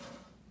said,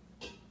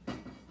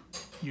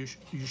 you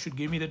should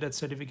give me the death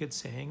certificate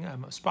saying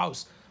I'm a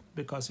spouse,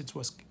 because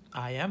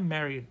I am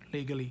married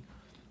legally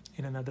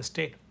in another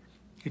state.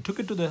 He took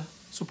it to the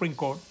Supreme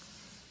Court.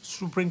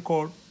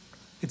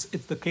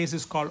 The case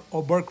is called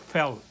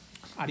Obergefell.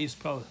 How do you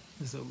spell it?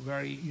 It's a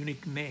very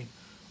unique name.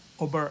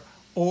 Obergefell.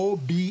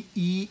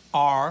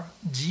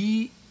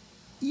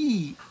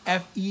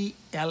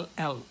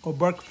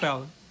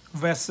 Obergefell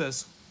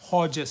versus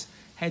Hodges.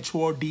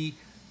 Hodges.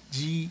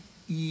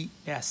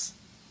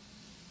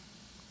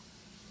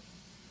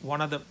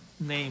 One of the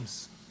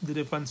names, the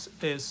difference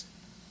is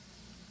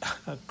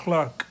a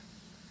clerk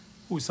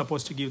who is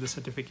supposed to give the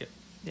certificate.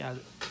 Yeah,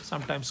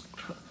 sometimes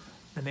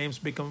the names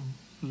become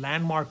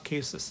landmark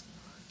cases.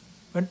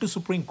 Went to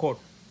Supreme Court.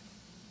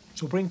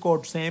 Supreme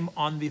Court, same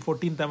on the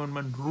 14th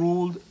Amendment,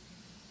 ruled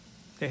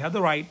they have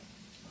the right,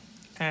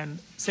 and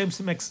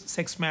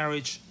same-sex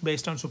marriage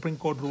based on Supreme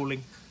Court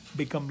ruling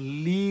become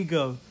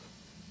legal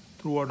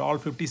throughout all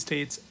 50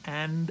 states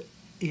and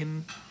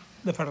in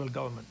the federal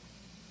government.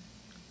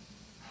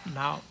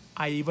 Now,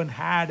 I even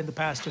had in the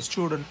past a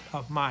student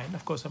of mine,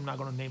 of course I'm not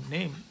going to name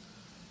name,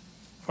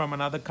 from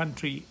another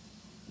country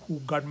who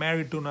got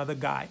married to another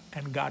guy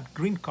and got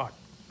green card.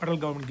 Federal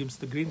government gives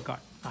the green card,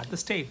 not the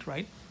state,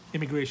 right?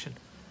 Immigration.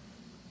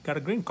 Got a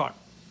green card.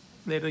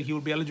 Later he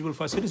will be eligible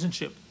for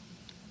citizenship.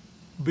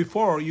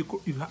 Before, you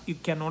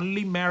can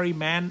only marry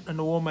man and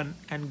a woman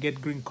and get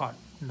green card,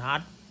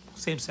 not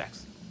same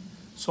sex.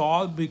 So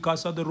all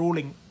because of the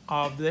ruling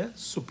of the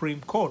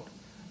Supreme Court.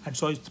 And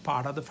so it's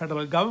part of the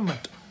federal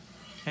government.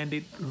 And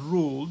it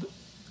ruled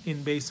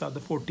in base of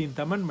the 14th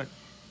Amendment.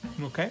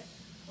 Okay?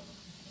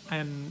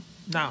 And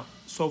now,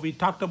 so we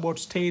talked about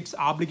states'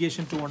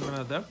 obligation to one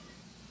another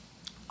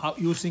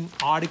using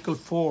Article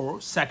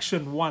 4,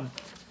 Section 1,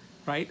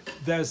 right?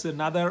 There's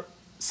another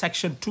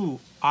Section 2,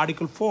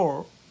 Article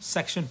 4,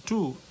 Section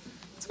 2.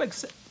 It's like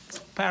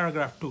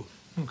paragraph 2,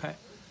 okay?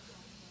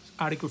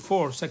 Article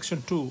 4,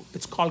 Section 2.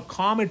 It's called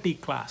comity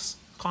clause.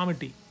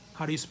 Comity.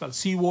 How do you spell?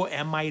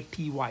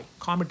 C-O-M-I-T-Y.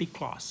 Comity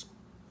clause.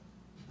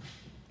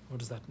 What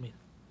does that mean?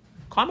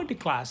 Comity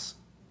clause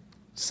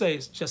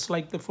says, just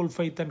like the full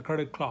faith and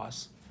credit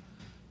clause,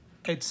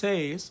 it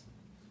says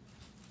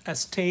a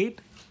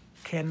state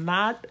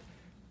cannot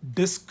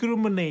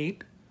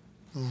discriminate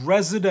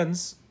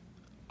residents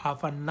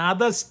of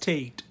another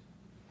state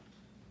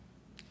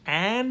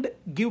and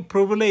give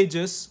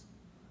privileges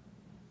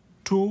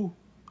to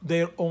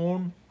their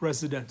own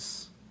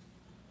residents.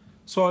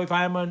 So if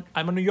I'm a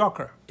New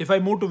Yorker, if I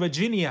move to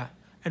Virginia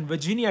and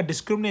Virginia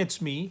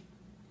discriminates me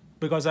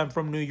because I'm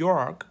from New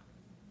York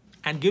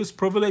and gives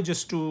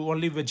privileges to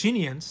only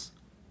Virginians,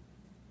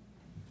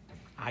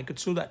 I could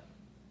sue that.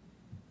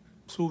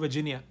 Sue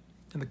Virginia.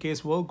 And the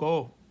case will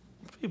go,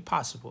 if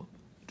possible,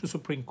 to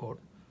Supreme Court.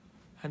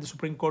 And the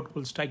Supreme Court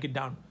will strike it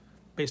down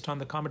based on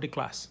the comity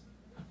clause.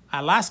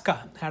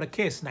 Alaska had a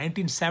case,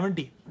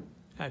 1970,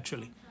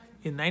 actually.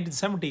 In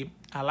 1970,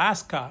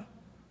 Alaska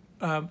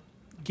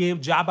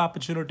gave job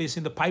opportunities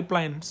in the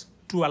pipelines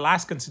to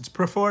Alaskans. It's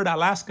preferred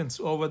Alaskans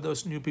over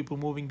those new people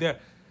moving there.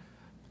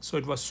 So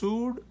it was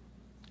sued,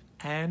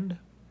 and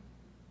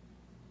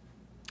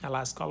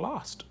Alaska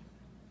lost.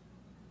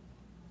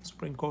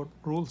 Supreme Court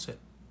rules it.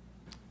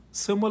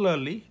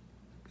 Similarly,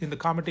 in the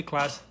comity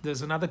clause,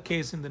 there's another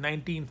case in the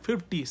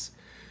 1950s,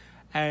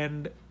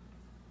 and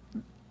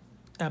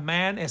a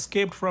man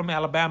escaped from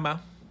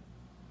Alabama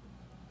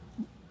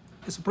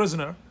as a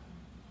prisoner,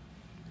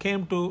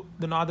 came to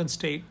the northern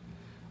state,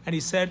 and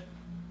he said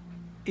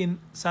in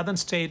southern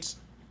states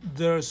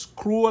there's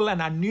cruel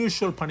and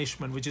unusual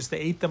punishment, which is the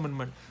 8th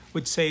Amendment,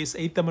 which says,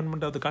 8th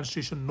Amendment of the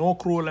Constitution, no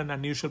cruel and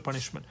unusual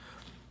punishment.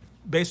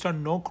 Based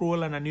on no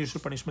cruel and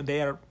unusual punishment,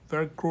 they are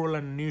very cruel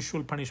and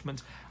unusual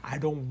punishments. I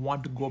don't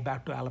want to go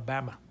back to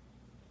Alabama.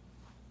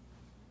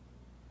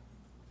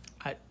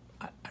 I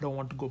don't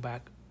want to go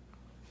back.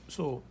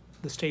 So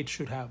the states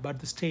should have, but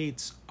the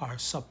states are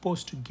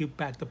supposed to give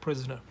back the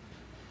prisoner.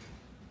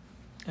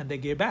 And they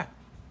gave back.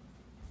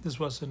 This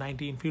was a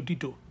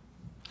 1952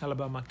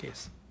 Alabama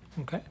case.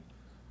 Okay?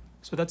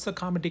 So that's the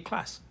comity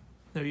clause.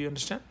 Now you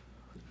understand?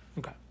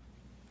 Okay.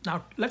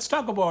 Now let's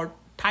talk about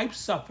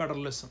types of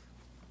federalism.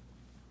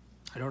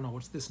 I don't know,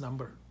 what's this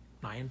number?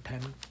 9, 10,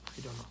 I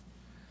don't know.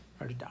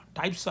 Write it down.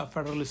 Types of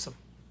federalism.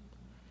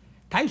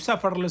 Types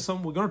of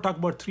federalism, we're going to talk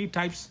about 3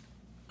 types,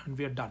 and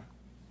we are done.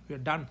 We are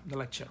done the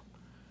lecture.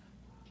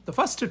 The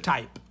first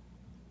type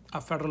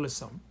of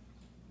federalism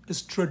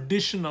is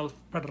traditional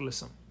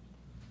federalism.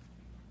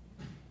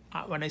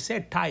 When I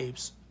say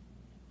types,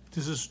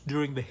 this is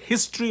during the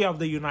history of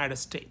the United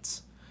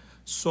States.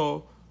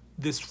 So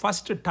This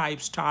first type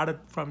started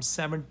from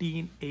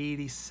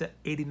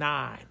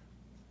 1789.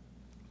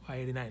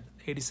 89,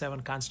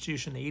 87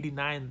 Constitution,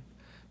 89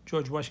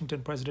 George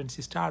Washington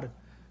presidency started,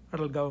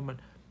 federal government.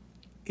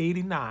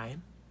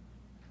 89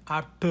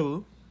 up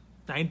till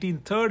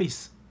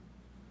 1930s.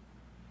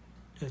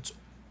 It's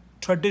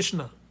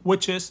traditional,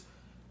 which is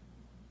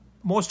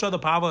most of the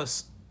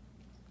powers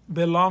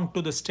belong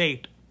to the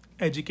state.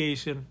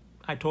 Education,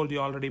 I told you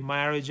already,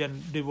 marriage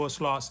and divorce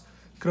laws,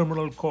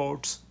 criminal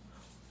courts,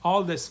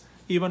 all this,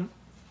 even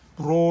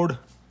road,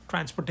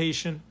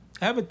 transportation,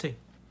 everything.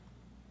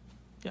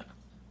 Yeah.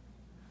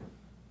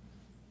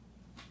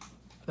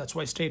 That's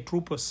why state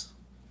troopers,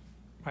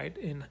 right,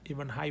 in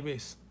even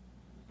highways.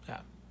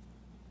 Yeah.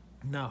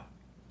 No.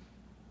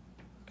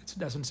 It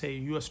doesn't say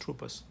U.S.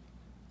 troopers.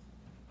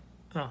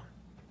 No.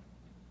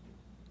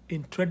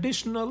 In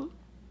traditional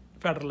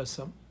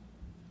federalism,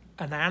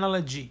 an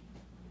analogy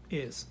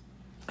is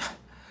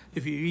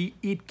if you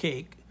eat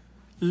cake,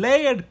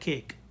 layered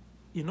cake.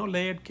 You know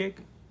layered cake?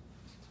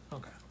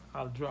 Okay,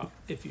 I'll drop.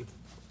 If you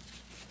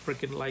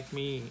freaking like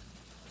me,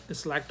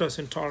 it's lactose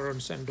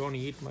intolerance and don't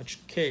eat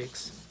much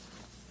cakes,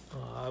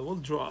 I will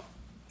drop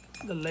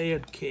the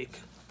layered cake.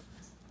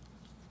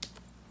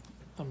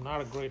 I'm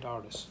not a great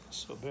artist,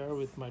 so bear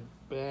with my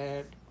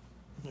bad.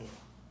 Yeah.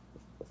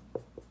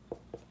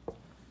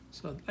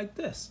 So like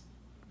this.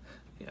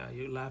 Yeah,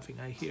 you're laughing,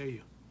 I hear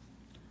you.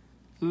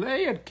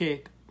 Layered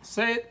cake.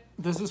 Say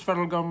this is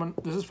federal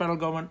government, this is federal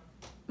government,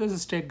 this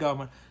is state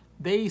government.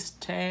 They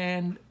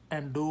stand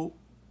and do,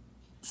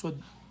 so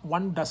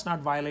one does not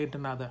violate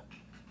another.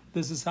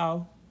 This is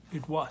how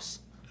it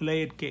was.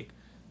 Layered cake.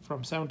 From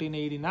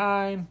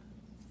 1789,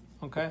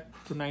 okay,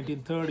 to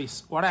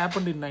 1930s. What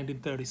happened in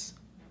 1930s?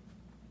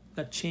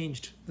 That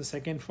changed. The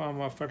second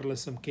form of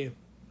federalism came.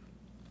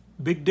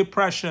 Big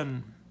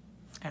Depression,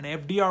 and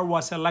FDR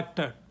was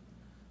elected.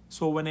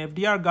 So when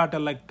FDR got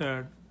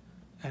elected,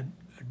 a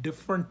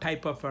different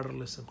type of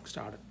federalism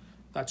started.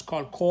 That's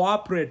called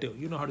cooperative.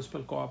 You know how to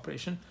spell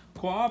cooperation?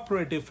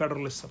 Cooperative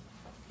federalism.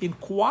 In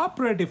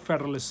cooperative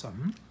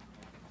federalism,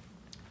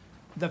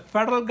 the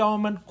federal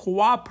government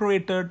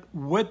cooperated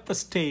with the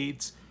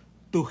states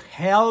to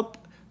help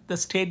the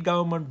state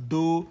government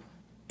do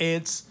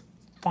its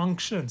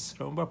functions.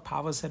 Remember,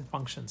 powers and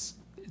functions.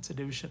 It's a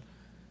division.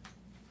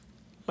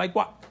 Like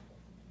what?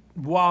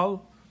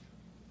 Well,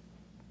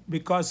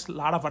 because a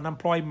lot of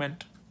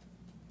unemployment,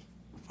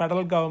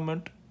 federal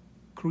government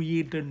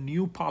created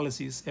new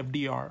policies,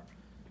 FDR.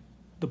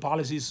 The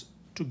policies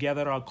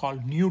together are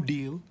called New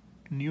Deal.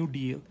 New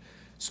Deal.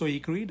 So he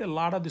created a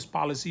lot of these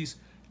policies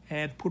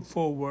and put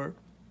forward,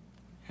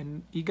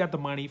 and he got the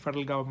money,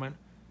 federal government,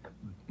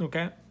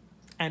 okay?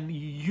 And he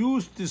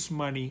used this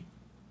money,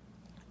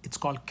 it's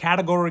called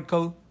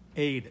categorical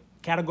aid,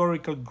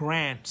 categorical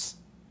grants,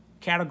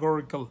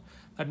 categorical,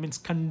 that means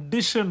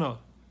conditional,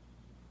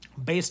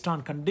 based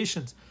on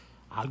conditions.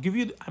 I'll give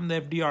you, I'm the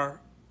FDR,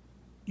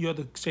 you're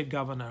the state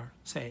governor,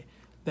 say,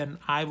 then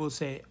I will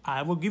say,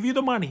 I will give you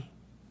the money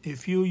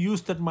if you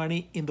use that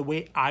money in the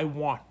way I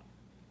want.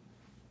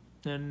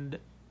 And,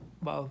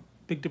 well,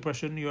 Big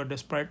Depression, you're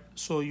desperate,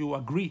 so you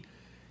agree.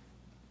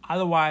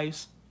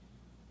 Otherwise,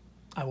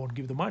 I won't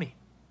give the money.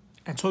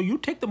 And so you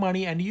take the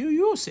money and you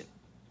use it.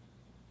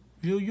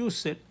 You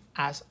use it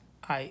as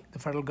the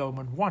federal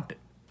government wanted.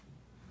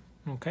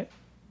 Okay?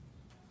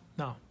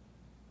 Now,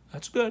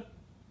 that's good.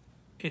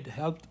 It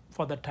helped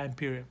for that time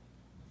period.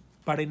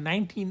 But in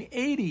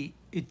 1980,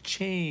 it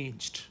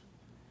changed.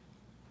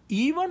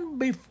 Even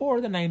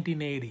before the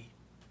 1980,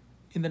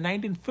 in the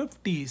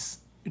 1950s,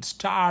 it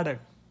started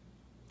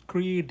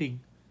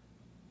creating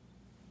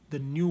the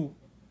new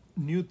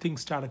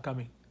things started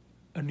coming,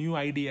 a new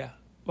idea.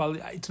 Well,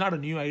 it's not a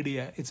new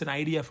idea. It's an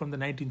idea from the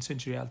 19th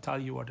century. I'll tell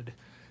you what it is.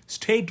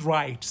 State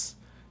rights.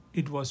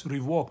 It was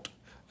revoked.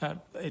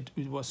 It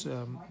was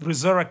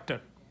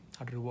resurrected.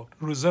 Not revoked.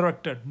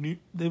 Resurrected.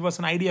 There was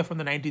an idea from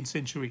the 19th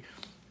century.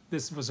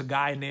 This was a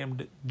guy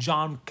named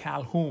John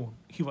Calhoun.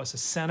 He was a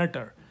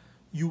senator,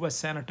 U.S.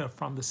 senator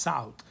from the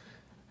South.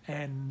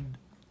 And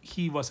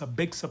he was a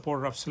big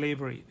supporter of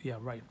slavery. Yeah,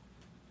 right.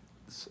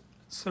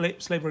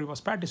 Slavery was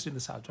practiced in the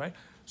South, right?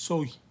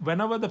 So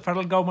whenever the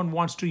federal government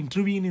wants to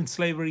intervene in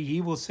slavery,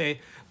 he will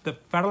say the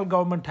federal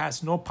government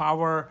has no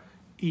power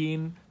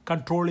in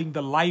controlling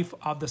the life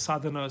of the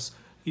Southerners.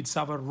 It's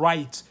our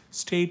rights,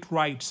 state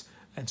rights,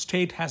 and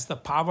state has the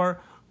power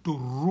to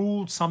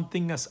rule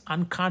something as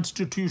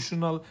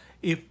unconstitutional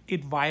if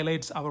it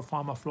violates our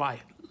form of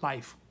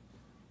life.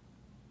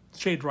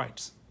 State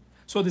rights.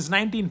 So this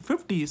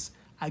 1950s,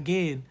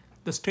 again,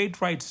 the state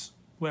rights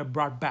were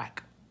brought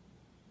back.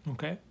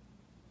 Okay?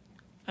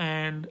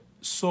 And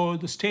so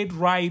the state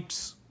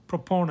rights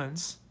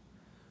proponents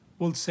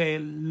will say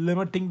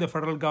limiting the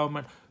federal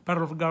government.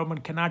 Federal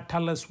government cannot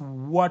tell us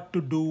what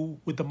to do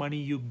with the money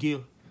you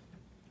give.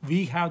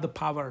 We have the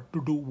power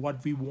to do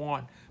what we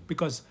want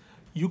because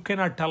you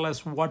cannot tell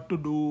us what to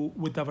do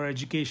with our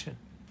education.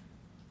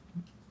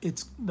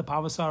 The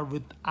powers are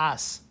with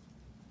us.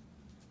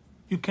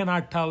 You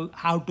cannot tell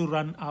how to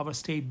run our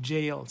state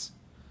jails,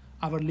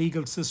 our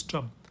legal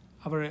system,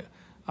 our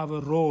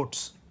our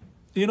roads.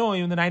 You know,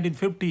 in the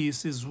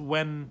 1950s is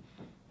when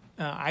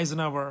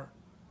Eisenhower,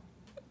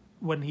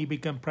 when he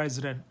became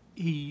president,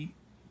 he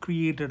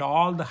created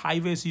all the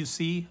highways you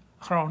see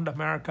around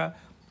America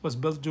was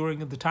built during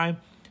the time,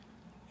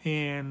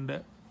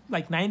 and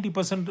like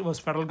 90% was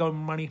federal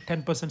government money,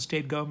 10%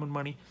 state government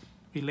money.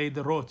 We laid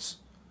the roads,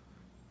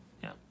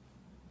 yeah,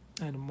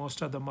 and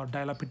most of them are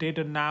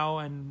dilapidated now,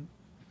 and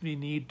we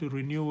need to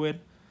renew it.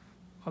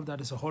 Well,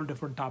 that is a whole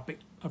different topic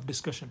of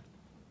discussion.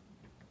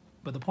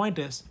 But the point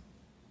is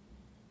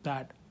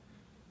that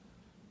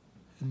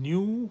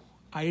new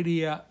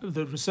idea,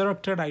 the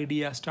resurrected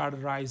idea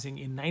started rising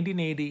in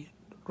 1980.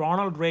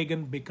 Ronald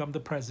Reagan became the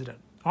president.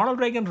 Ronald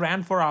Reagan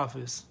ran for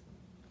office,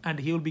 and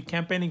he will be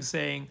campaigning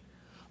saying,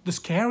 the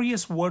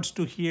scariest words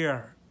to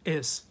hear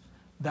is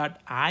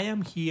that I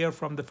am here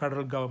from the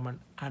federal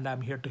government and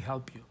I'm here to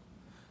help you.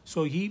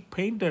 So he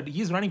painted,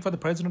 he's running for the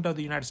president of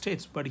the United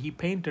States, but he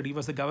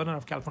was the governor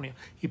of California.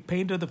 He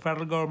painted the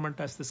federal government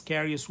as the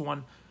scariest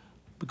one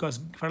because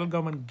federal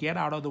government get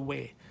out of the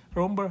way.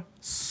 Remember,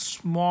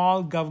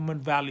 small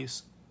government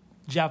values.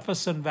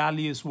 Jefferson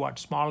values what?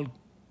 Small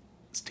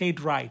state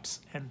rights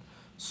and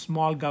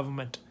small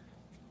government.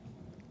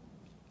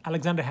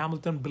 Alexander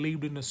Hamilton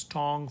believed in a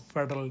strong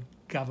federal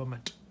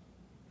government.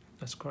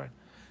 That's correct.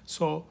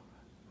 So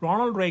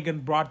Ronald Reagan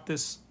brought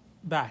this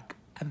back,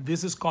 and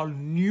this is called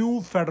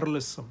New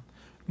Federalism.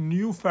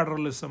 New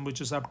Federalism, which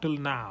is up till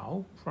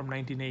now, from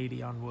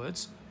 1980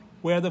 onwards,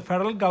 where the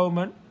federal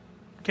government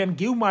can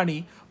give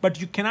money, but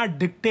you cannot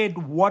dictate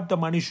what the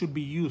money should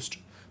be used.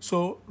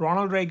 So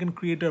Ronald Reagan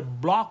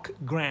created block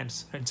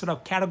grants instead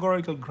of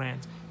categorical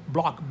grants.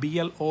 Block,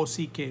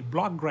 B-L-O-C-K,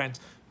 block grants.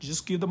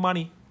 Just give the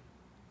money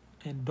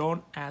and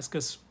don't ask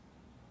us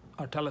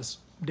or tell us,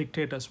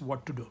 dictate us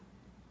what to do.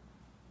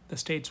 The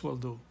states will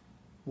do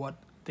what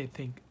they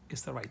think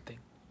is the right thing.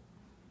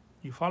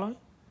 You follow me?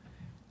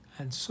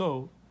 And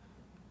so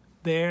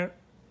there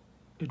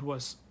it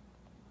was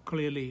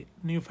clearly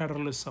new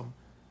federalism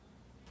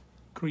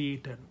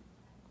created.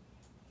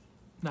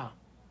 Now,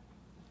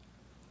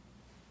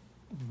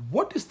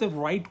 what is the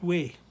right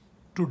way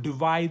to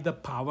divide the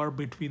power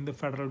between the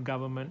federal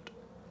government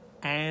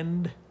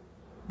and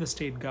the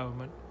state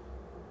government,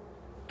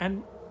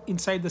 and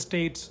inside the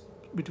states,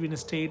 between the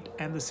state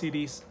and the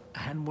cities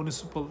and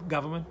municipal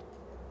government?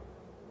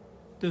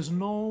 There's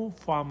no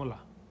formula.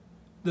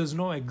 There's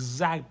no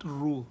exact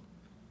rule.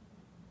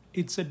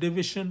 It's a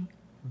division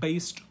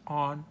based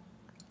on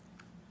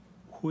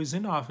who is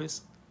in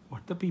office,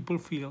 what the people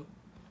feel,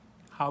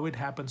 how it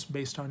happens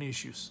based on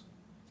issues.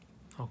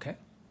 Okay?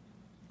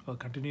 We'll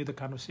continue the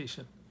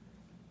conversation.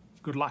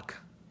 Good luck.